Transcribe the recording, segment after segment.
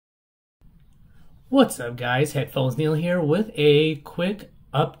What's up, guys? Headphones Neil here with a quick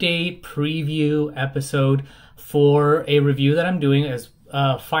update preview episode for a review that I'm doing as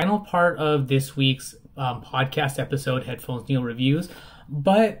a final part of this week's podcast episode, Headphones Neil Reviews.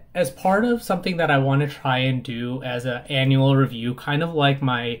 But as part of something that I want to try and do as an annual review, kind of like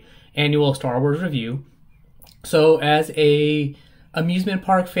my annual Star Wars review. So as a amusement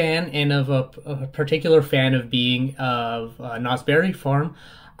park fan and of a particular fan of being of Knott's Berry Farm,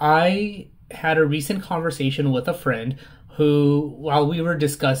 I had a recent conversation with a friend who, while we were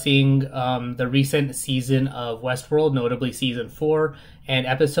discussing the recent season of Westworld, notably season 4 and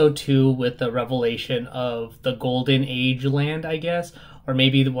episode 2 with the revelation of the Golden Age land, I guess, or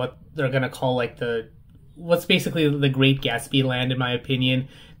maybe what they're going to call like what's basically the Great Gatsby land in my opinion,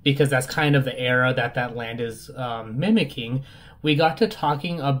 because that's kind of the era that land is mimicking. We got to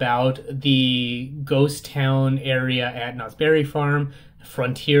talking about the ghost town area at Knott's Berry Farm,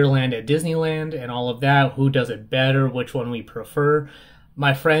 Frontierland at Disneyland, and all of that. Who does it better? Which one we prefer?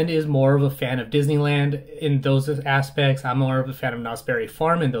 My friend is more of a fan of Disneyland in those aspects. I'm more of a fan of Knott's Berry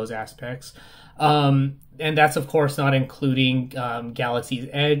Farm in those aspects. And that's, of course, not including Galaxy's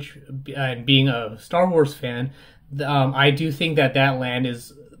Edge. And being a Star Wars fan, I do think that land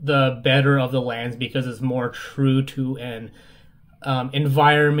is the better of the lands because it's more true to an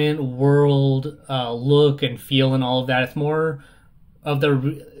environment, world, look and feel and all of that. It's more of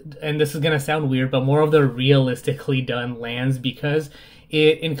and this is going to sound weird, but more of the realistically done lands because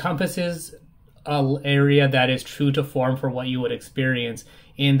it encompasses an area that is true to form for what you would experience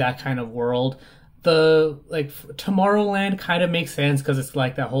in that kind of world. Tomorrowland kind of makes sense because it's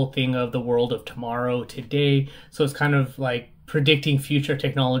like that whole thing of the world of tomorrow today. So it's kind of like predicting future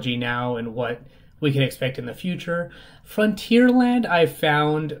technology now and what we can expect in the future. Frontierland I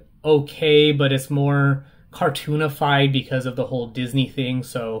found okay, but it's more cartoonified because of the whole Disney thing.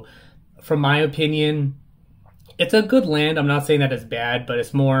 So from my opinion, it's a good land. I'm not saying that it's bad, but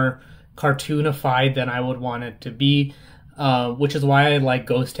it's more cartoonified than I would want it to be. Which is why I like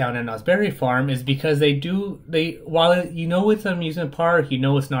Ghost Town and Knott's Berry Farm, is because while you know it's an amusement park, you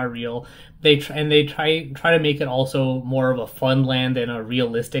know it's not real. They try to make it also more of a fun land than a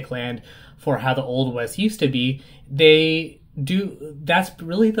realistic land for how the Old West used to be. That's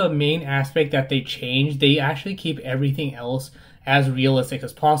really the main aspect that they change. They actually keep everything else as realistic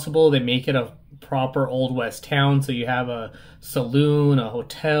as possible. They make it a proper Old West town, so you have a saloon, a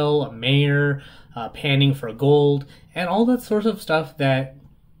hotel, a mayor, panning for gold, and all that sort of stuff that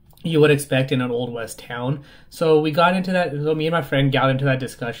you would expect in an Old West town. So we got into that. So me and my friend got into that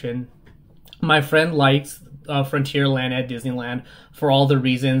discussion. My friend likes Frontierland at Disneyland for all the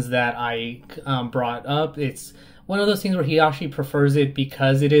reasons that I brought up. It's one of those things where he actually prefers it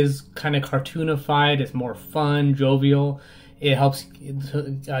because it is kind of cartoonified. It's more fun, jovial. It helps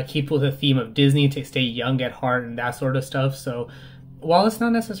keep with the theme of Disney, to stay young at heart and that sort of stuff. So while it's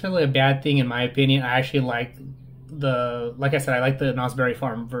not necessarily a bad thing in my opinion, I actually like I like the Knott's Berry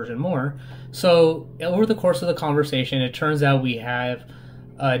Farm version more. So over the course of the conversation, it turns out we have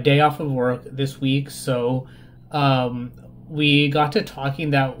a day off of work this week. So we got to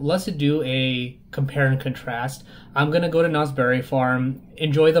talking that let's do a compare and contrast. I'm going to go to Knott's Berry Farm,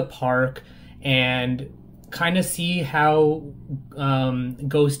 enjoy the park, and kind of see how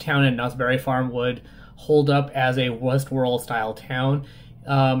Ghost Town and Knott's Berry Farm would hold up as a Westworld style town.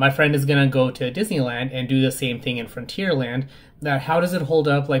 My friend is going to go to Disneyland and do the same thing in Frontierland. How does it hold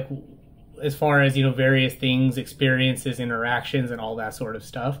up, like as far as, various things, experiences, interactions, and all that sort of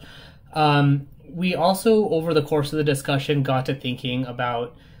stuff. We also, over the course of the discussion, got to thinking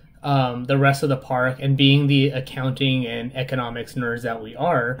about the rest of the park, and being the accounting and economics nerds that we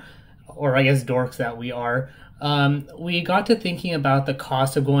are, or I guess dorks that we are, we got to thinking about the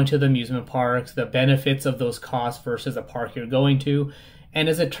cost of going to the amusement parks, the benefits of those costs versus a park you're going to. And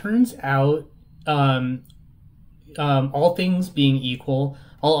as it turns out, all things being equal,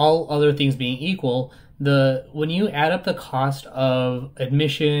 all other things being equal, when you add up the cost of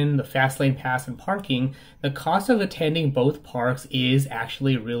admission, the fast lane pass, and parking, the cost of attending both parks is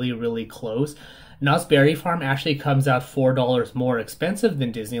actually really, really close. Knott's Berry Farm actually comes out $4 more expensive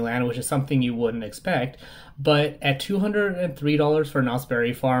than Disneyland, which is something you wouldn't expect. But at $203 for Knott's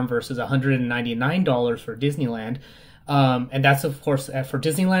Berry Farm versus $199 for Disneyland, and that's, of course, for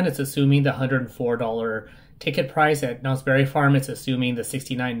Disneyland, it's assuming the $104 ticket price. At Knott's Berry Farm, it's assuming the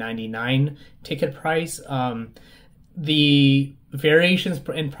 $69.99 ticket price. The variations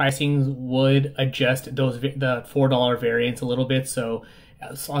in pricing would adjust the $4 variance a little bit. So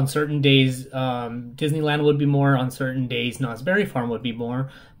on certain days, Disneyland would be more. On certain days, Knott's Berry Farm would be more.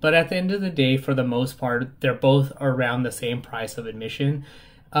 But at the end of the day, for the most part, they're both around the same price of admission.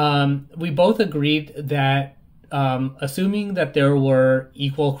 We both agreed that assuming that there were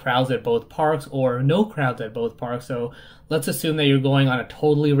equal crowds at both parks or no crowds at both parks, so let's assume that you're going on a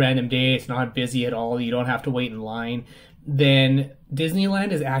totally random day, it's not busy at all, you don't have to wait in line, then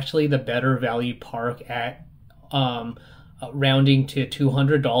Disneyland is actually the better value park at rounding to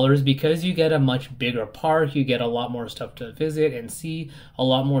 $200 because you get a much bigger park, you get a lot more stuff to visit and see, a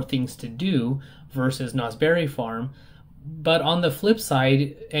lot more things to do versus Knott's Berry Farm. But on the flip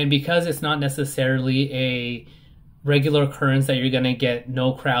side, and because it's not necessarily a regular occurrence that you're going to get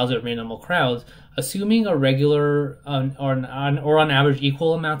no crowds or minimal crowds, assuming a regular or on average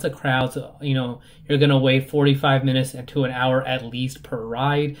equal amounts of crowds, you're going to wait 45 minutes to an hour at least per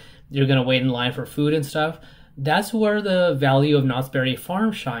ride. You're going to wait in line for food and stuff. That's where the value of Knott's Berry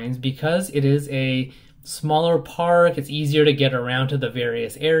Farm shines because it is a smaller park. It's easier to get around to the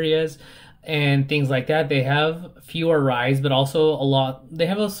various areas and things like that. They have fewer rides, but also they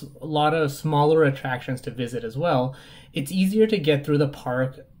have a lot of smaller attractions to visit as well. It's easier to get through the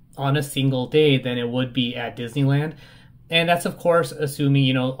park on a single day than it would be at Disneyland. And that's, of course,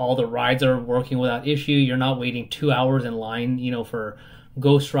 assuming, all the rides are working without issue. You're not waiting 2 hours in line, for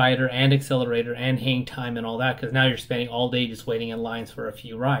Ghost Rider and Accelerator and Hang Time and all that, because now you're spending all day just waiting in lines for a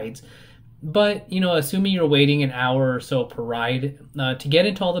few rides. But, assuming you're waiting an hour or so per ride, to get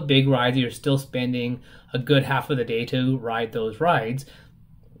into all the big rides, you're still spending a good half of the day to ride those rides.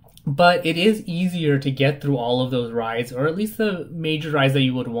 But it is easier to get through all of those rides, or at least the major rides that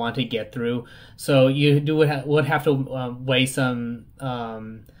you would want to get through. So you would have to weigh some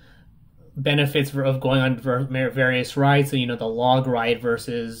benefits of going on various rides. So, the log ride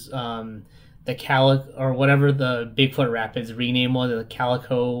versus the Calico, or whatever the Bigfoot Rapids rename was, the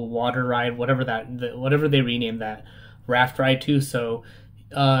Calico water ride, whatever they renamed that raft ride to. So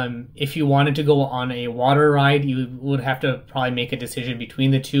if you wanted to go on a water ride, you would have to probably make a decision between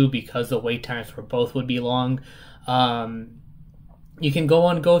the two because the wait times for both would be long. You can go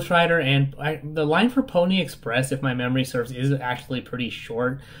on Ghost Rider, and the line for Pony Express, if my memory serves, is actually pretty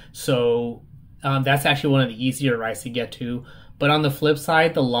short. So that's actually one of the easier rides to get to. But on the flip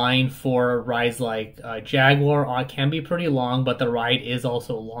side, the line for rides like Jaguar can be pretty long, but the ride is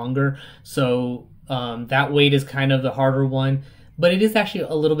also longer. So that wait is kind of the harder one. But it is actually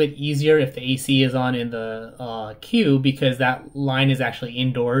a little bit easier if the AC is on in the queue because that line is actually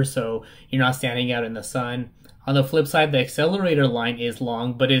indoors, so you're not standing out in the sun. On the flip side, the Accelerator line is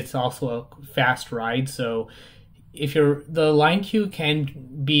long, but it's also a fast ride. So the line queue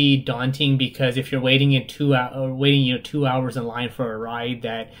can be daunting because if you're waiting 2 hours in line for a ride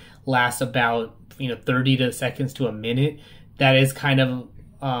that lasts about 30 seconds to a minute, that is kind of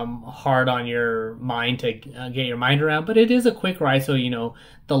hard on your mind to get your mind around. But it is a quick ride, so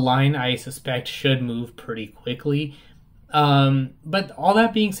the line, I suspect, should move pretty quickly. But all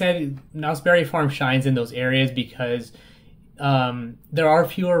that being said, Knott's Berry Farm shines in those areas because there are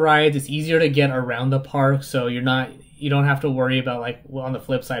fewer rides. It's easier to get around the park, so you don't have to worry about, on the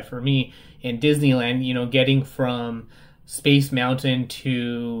flip side for me in Disneyland, getting from Space Mountain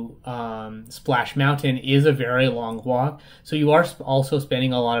to Splash Mountain is a very long walk. So you are also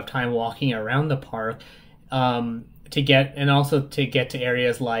spending a lot of time walking around the park to get to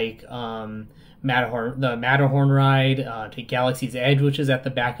areas like the Matterhorn ride, to Galaxy's Edge, which is at the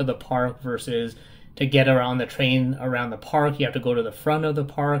back of the park, versus to get around the train around the park, you have to go to the front of the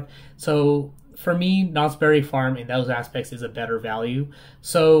park. So for me, Knott's Berry Farm in those aspects is a better value.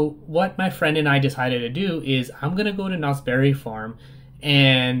 So what my friend and I decided to do is I'm going to go to Knott's Berry Farm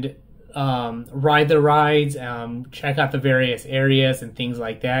and ride the rides, check out the various areas and things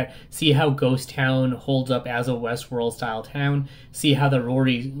like that, see how Ghost Town holds up as a Westworld style town, see how the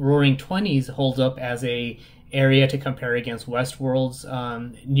Roaring Twenties holds up as a area to compare against Westworld's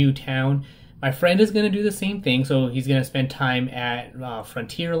new town. My friend is going to do the same thing, so he's going to spend time at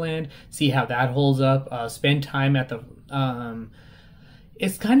Frontierland, see how that holds up, spend time at the...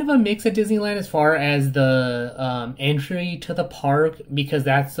 it's kind of a mix at Disneyland as far as the entry to the park, because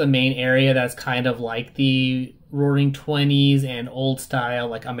that's the main area that's kind of like the Roaring Twenties and old style,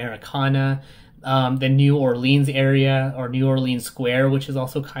 like Americana. The New Orleans area, or New Orleans Square, which is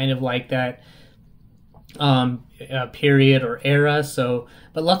also kind of like that period or era. So,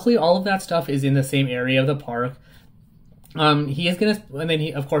 but luckily all of that stuff is in the same area of the park. He is gonna, and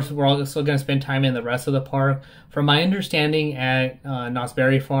then of course we're also gonna spend time in the rest of the park. From my understanding, at Knott's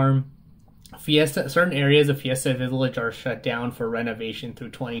Berry Farm, certain areas of Fiesta Village are shut down for renovation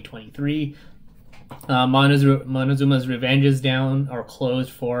through 2023. Montezuma's Revenge is down or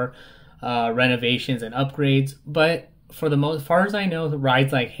closed for renovations and upgrades. But for the most, far as I know, the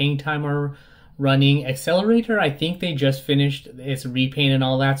rides like Hang Time are running. Accelerator, I think they just finished its repaint and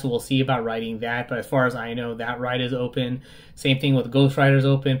all that, so we'll see about riding that. But as far as I know, that ride is open. Same thing with Ghost Rider's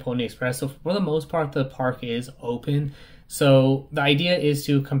open, Pony Express. So for the most part, the park is open. So the idea is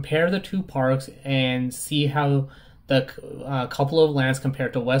to compare the two parks and see how the couple of lands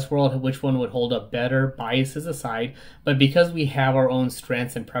compared to Westworld, which one would hold up better, biases aside. But because we have our own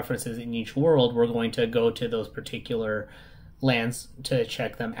strengths and preferences in each world, we're going to go to those particular lands to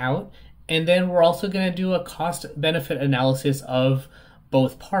check them out. And then we're also going to do a cost-benefit analysis of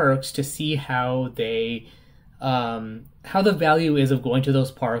both parks to see how they, how the value is of going to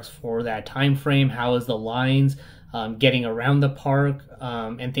those parks for that time frame. How is the lines, getting around the park,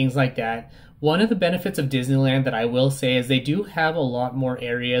 and things like that. One of the benefits of Disneyland that I will say is they do have a lot more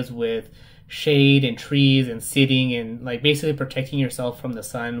areas with shade and trees and sitting and like basically protecting yourself from the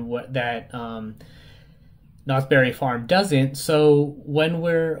sun. What that Knott's Berry Farm doesn't. So when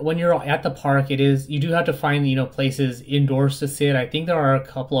you're at the park, you do have to find, you know, places indoors to sit. I think there are a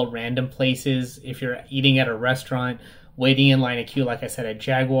couple of random places if you're eating at a restaurant, waiting in line, a queue, like I said at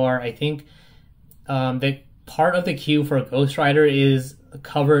Jaguar. I think the part of the queue for Ghost Rider is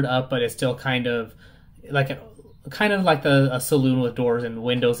covered up, but it's still kind of like a saloon with doors and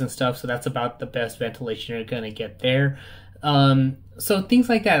windows and stuff. So that's about the best ventilation you're gonna get there. So things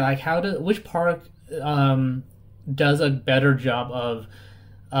like that, like which park does a better job of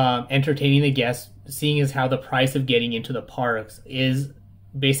entertaining the guests, seeing as how the price of getting into the parks is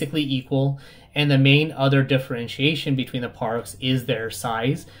basically equal, and the main other differentiation between the parks is their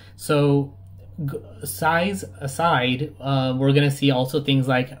size. So size aside, we're going to see also things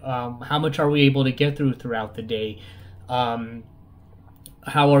like how much are we able to get throughout the day,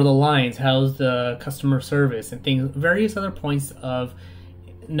 how are the lines, how's the customer service, and things, various other points of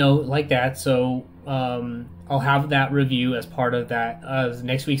note like that. So I'll have that review as part of that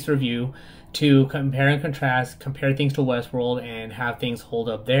next week's review to compare and contrast, compare things to Westworld and have things hold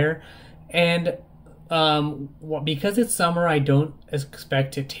up there. And because it's summer, I don't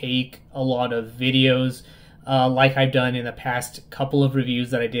expect to take a lot of videos like I've done in the past couple of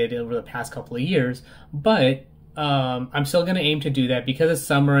reviews that I did over the past couple of years, but I'm still going to aim to do that because it's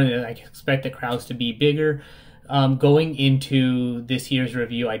summer and I expect the crowds to be bigger. Going into this year's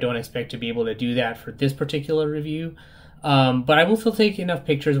review, I don't expect to be able to do that for this particular review. But I will still take enough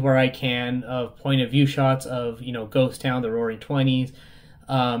pictures where I can of point of view shots of, you know, Ghost Town, the Roaring Twenties,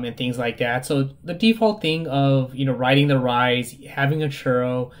 and things like that. So the default thing of, you know, riding the rides, having a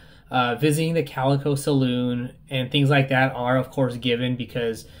churro, visiting the Calico Saloon, and things like that are, of course, given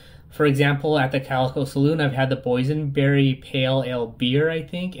because, for example, at the Calico Saloon, I've had the Boysenberry Pale Ale beer, I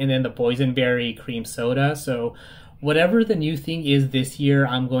think, and then the Boysenberry Cream Soda. So whatever the new thing is this year,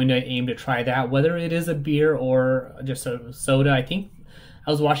 I'm going to aim to try that, whether it is a beer or just a soda. I think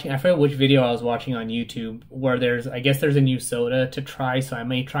I forget which video I was watching on YouTube where I guess there's a new soda to try, so I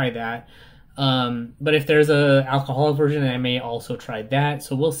may try that. But if there's a alcoholic version, I may also try that.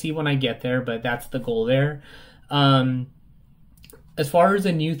 So we'll see when I get there, but that's the goal there. As far as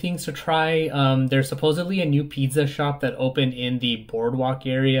the new things to try, there's supposedly a new pizza shop that opened in the Boardwalk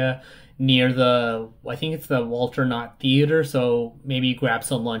area near I think it's the Walter Knott Theater, so maybe grab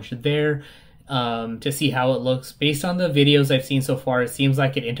some lunch there to see how it looks. Based on the videos I've seen so far, it seems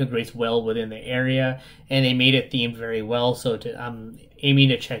like it integrates well within the area, and they made it themed very well, so I'm aiming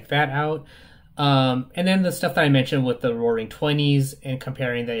to check that out. And then the stuff that I mentioned with the Roaring Twenties and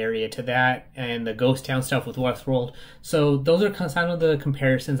comparing the area to that, and the Ghost Town stuff with Westworld. So those are kind of the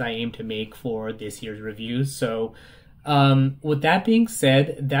comparisons I aim to make for this year's reviews. So with that being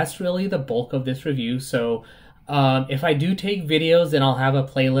said, that's really the bulk of this review. So if I do take videos, then I'll have a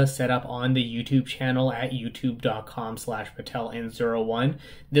playlist set up on the YouTube channel at youtube.com/PatelN01.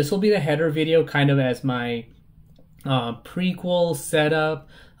 This will be the header video kind of as my prequel setup,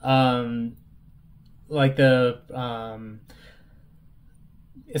 like the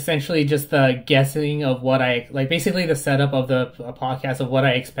essentially just the guessing of what basically the setup of the podcast of what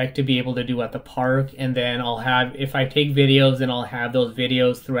I expect to be able to do at the park. And then I'll have, if I take videos, then I'll have those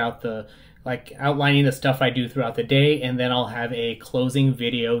videos throughout outlining the stuff I do throughout the day. And then I'll have a closing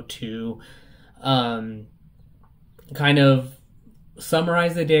video to kind of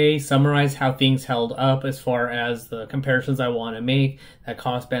summarize the day, summarize how things held up as far as the comparisons I want to make, that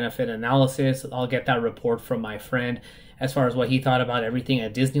cost-benefit analysis. I'll get that report from my friend as far as what he thought about everything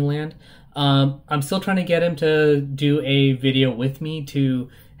at Disneyland. I'm still trying to get him to do a video with me to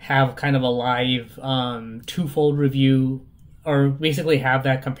have kind of a live twofold review, or basically have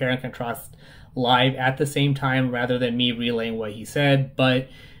that compare and contrast live at the same time rather than me relaying what he said, but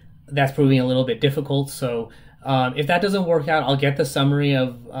that's proving a little bit difficult. So If that doesn't work out, I'll get the summary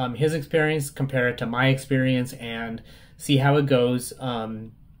of his experience, compare it to my experience, and see how it goes,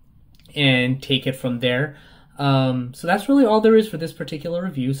 and take it from there. So that's really all there is for this particular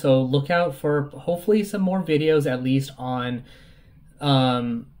review. So look out for hopefully some more videos, at least on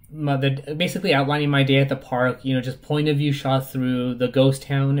basically outlining my day at the park, just point of view shots through the ghost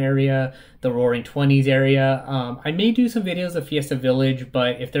town area, the Roaring Twenties area. I may do some videos of Fiesta Village,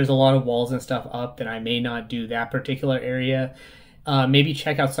 but if there's a lot of walls and stuff up, then I may not do that particular area. Maybe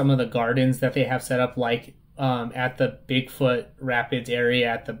check out some of the gardens that they have set up, like at the Bigfoot Rapids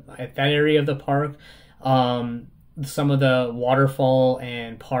area, at that area of the park. Some of the waterfall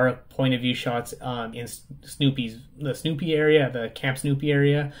and park point of view shots in the Snoopy area, the Camp Snoopy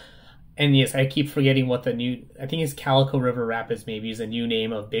area. And yes, I keep forgetting what I think it's Calico River Rapids maybe is a new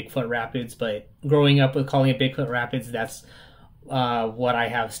name of Bigfoot Rapids, but growing up with calling it Bigfoot Rapids, that's what I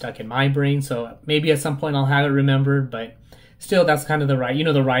have stuck in my brain. So maybe at some point I'll have it remembered, but still, that's kind of the ride,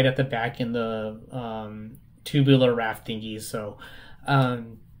 the ride at the back in the tubular raft thingies. So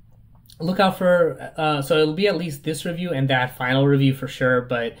look out for, so it'll be at least this review and that final review for sure,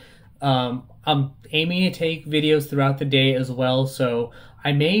 but I'm aiming to take videos throughout the day as well, so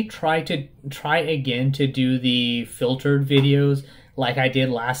I may try again to do the filtered videos like I did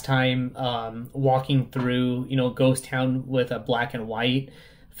last time, walking through, Ghost Town with a black and white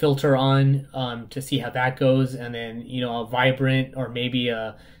filter on, to see how that goes, and then, a vibrant or maybe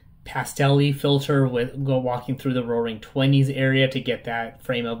a pastel-y filter walking through the Roaring Twenties area to get that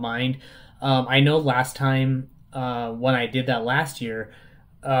frame of mind. I know last time when I did that last year,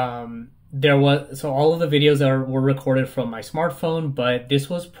 all of the videos were recorded from my smartphone, but this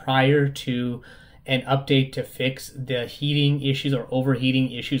was prior to an update to fix the heating issues or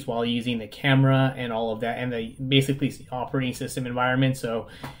overheating issues while using the camera and all of that, and the basically operating system environment. So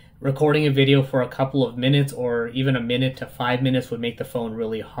recording a video for a couple of minutes or even a minute to 5 minutes would make the phone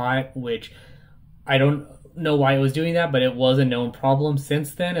really hot, which I don't know why it was doing that, but it was a known problem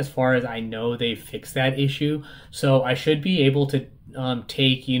since then. As far as I know, they fixed that issue. So I should be able to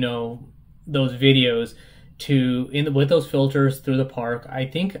take, those videos with those filters through the park. I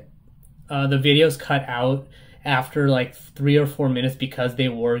think the videos cut out after like 3 or 4 minutes because the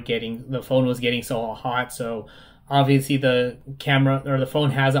phone was getting so hot. So obviously the camera or the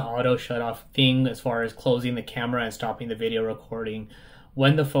phone has an auto shut off thing as far as closing the camera and stopping the video recording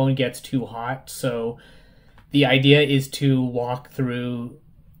when the phone gets too hot. So the idea is to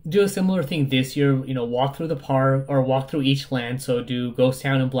do a similar thing this year, walk through the park or walk through each land. So do Ghost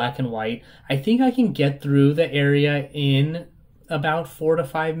Town in black and white. I think I can get through the area in about 4 to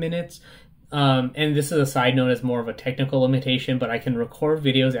 5 minutes. And this is a side note, as more of a technical limitation, but I can record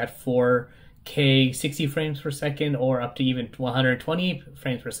videos at 4K 60 frames per second or up to even 120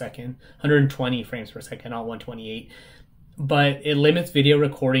 frames per second, 120 frames per second, not 128. But it limits video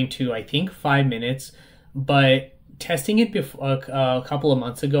recording to, I think, 5 minutes. But testing it a couple of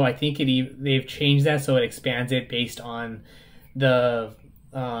months ago, I think they've changed that so it expands it based on the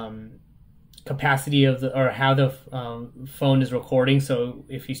capacity of how the phone is recording. So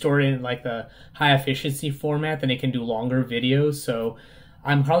if you store it in like the high efficiency format, then it can do longer videos. So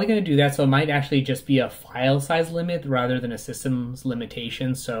I'm probably going to do that. So it might actually just be a file size limit rather than a system's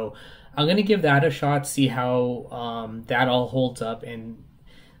limitation. So I'm going to give that a shot, see how that all holds up, and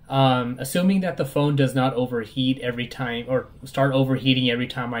assuming that the phone does not overheat every time or start overheating every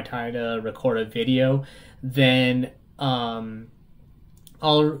time I try to record a video, then I'll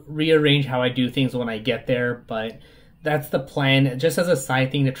rearrange how I do things when I get there. But that's the plan, just as a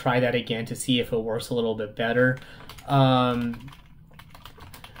side thing, to try that again to see if it works a little bit better.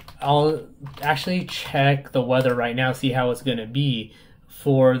 I'll actually check the weather right now, see how it's going to be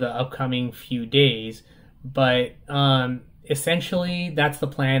for the upcoming few days. But essentially, that's the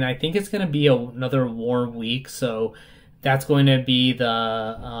plan. I think it's going to be another warm week, so that's going to be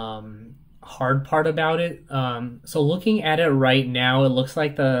the hard part about it. So looking at it right now, it looks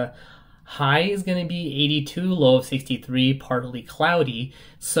like the high is going to be 82, low of 63, partly cloudy.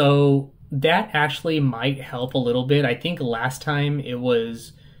 So that actually might help a little bit. I think last time it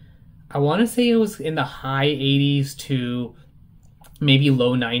was, I want to say it was in the high 80s to maybe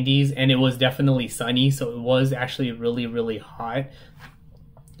low 90s, and it was definitely sunny, so it was actually really, really hot.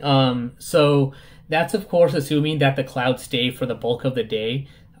 So that's, of course, assuming that the clouds stay for the bulk of the day.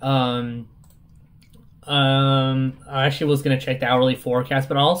 I actually was going to check the hourly forecast,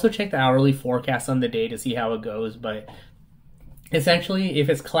 but I'll also check the hourly forecast on the day to see how it goes. But essentially, if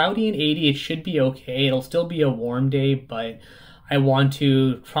it's cloudy and 80, it should be okay. It'll still be a warm day, but I want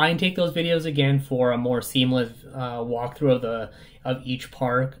to try and take those videos again for a more seamless walkthrough of each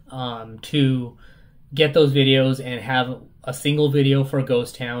park, to get those videos and have a single video for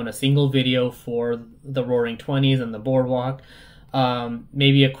Ghost Town, a single video for the Roaring Twenties and the Boardwalk,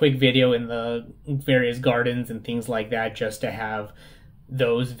 maybe a quick video in the various gardens and things like that, just to have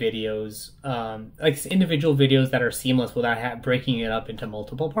those videos, like individual videos that are seamless without breaking it up into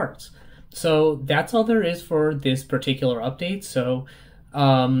multiple parts. So that's all there is for this particular update. So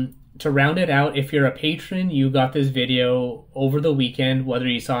to round it out, if you're a patron, you got this video over the weekend, whether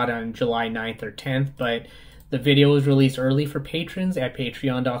you saw it on July 9th or 10th, but the video was released early for patrons at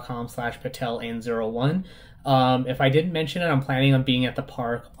patreon.com/PatelN01. If I didn't mention it, I'm planning on being at the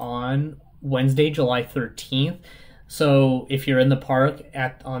park on Wednesday, July 13th. So if you're in the park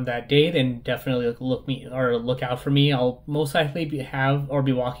on that day, then definitely look out for me. I'll most likely be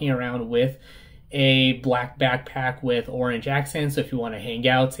walking around with a black backpack with orange accents. So if you want to hang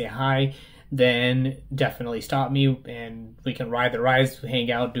out, say hi, then definitely stop me and we can ride the rides,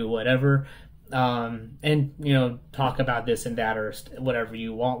 hang out, do whatever, and talk about this and that or whatever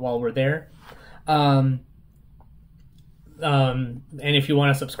you want while we're there. And if you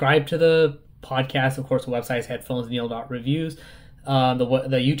want to subscribe to the podcast, of course, the website is headphonesneil.reviews. The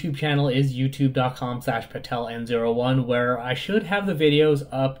YouTube channel is youtube.com/PatelN01, where I should have the videos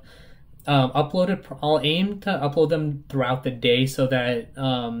uploaded. I'll aim to upload them throughout the day so that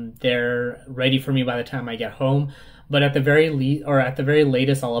they're ready for me by the time I get home. But at the very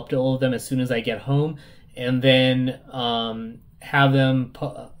latest, I'll upload them as soon as I get home, and then have them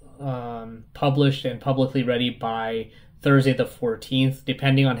published and publicly ready by Thursday the 14th,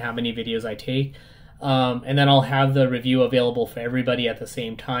 depending on how many videos I take. And then I'll have the review available for everybody at the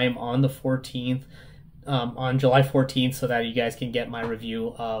same time on the 14th, on July 14th, so that you guys can get my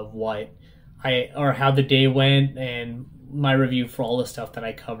review of how the day went, and my review for all the stuff that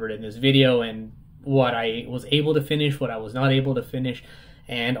I covered in this video, and what I was able to finish, what I was not able to finish,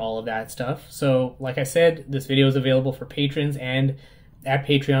 and all of that stuff. So like I said, this video is available for patrons and at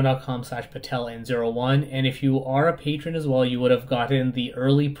patreon.com/PatelN01. And if you are a patron as well, you would have gotten the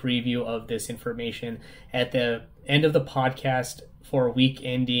early preview of this information at the end of the podcast for week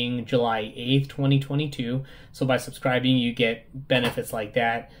ending July 8th, 2022. So by subscribing, you get benefits like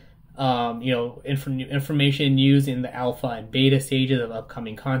that. Information news in the alpha and beta stages of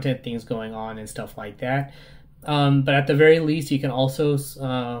upcoming content, things going on and stuff like that. But at the very least, you can also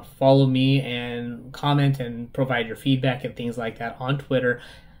follow me and comment and provide your feedback and things like that on Twitter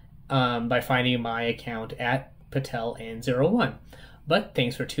by finding my account at PatelN01. But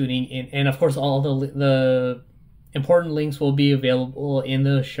thanks for tuning in. And of course, all the important links will be available in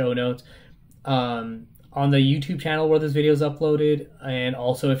the show notes on the YouTube channel where this video is uploaded. And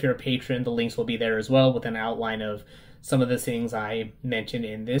also, if you're a patron, the links will be there as well with an outline of some of the things I mentioned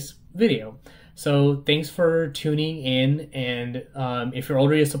in this video. So thanks for tuning in, and if you're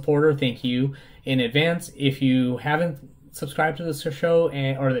already a supporter, thank you in advance. If you haven't subscribed to the show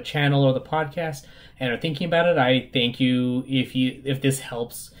or the channel or the podcast and are thinking about it, I thank you. If this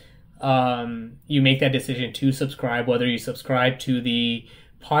helps you make that decision to subscribe, whether you subscribe to the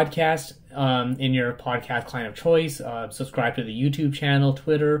podcast in your podcast client of choice, subscribe to the YouTube channel,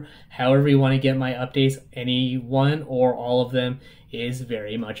 Twitter, however you want to get my updates, any one or all of them is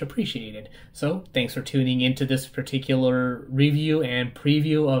very much appreciated. So thanks for tuning into this particular review and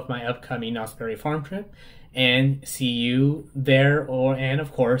preview of my upcoming Knott's Berry Farm trip, and see you there, and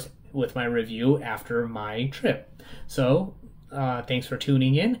of course with my review after my trip. So thanks for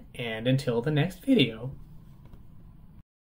tuning in, and until the next video.